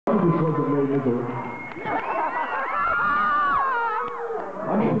This wasn't made, is it?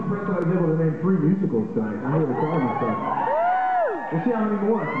 I'm just impressed that I was able to name 3 musicals tonight. I'm really proud of myself. We'll see how many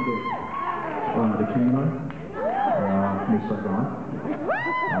more I can do. The Kingdom, Miss Saigon.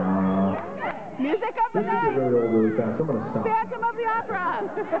 Music of the This night. is really old really fast. I'm gonna stop. Phantom of the Opera.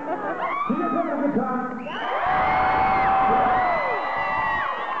 See you having a good time.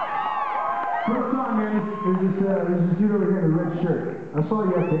 First song, man. There's this dude over here in the red shirt. I saw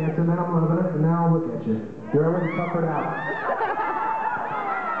you up dancing, man. I'm loving it, and now I'll look at you. You're already tuckered out.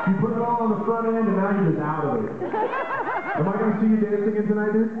 You put it all on the front end, and now you're just out of it. Am I going to see you dancing again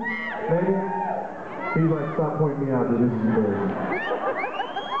tonight, dude? Maybe? He's like, stop pointing me out, dude. This is embarrassing.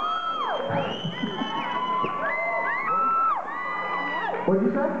 What'd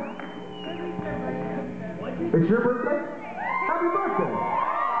you say? It's your birthday? Happy birthday!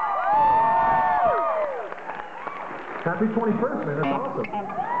 Happy 21st, man. That's awesome.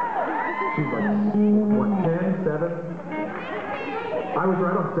 She's like, what, 10, 7? I was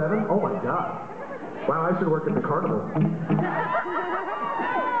right on 7? Oh my God. Wow, I should work at the carnival.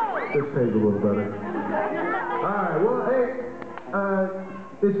 This pays a little better. Alright, well, hey,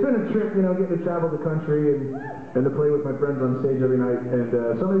 it's been a trip, you know, getting to travel the country and to play with my friends on stage every night. And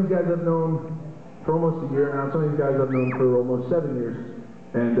some of these guys I've known for almost a year now. Some of these guys I've known for almost 7 years.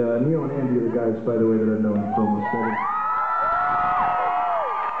 And Neil and Andy are the guys, by the way, that I've known for almost 7.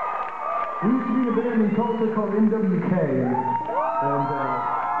 We used to be in a band in Tulsa called NWK, and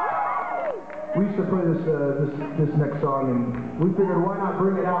we used to play this next song, and we figured why not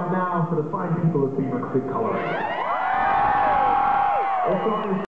bring it out now for the fine people of Beaver Creek, Colorado.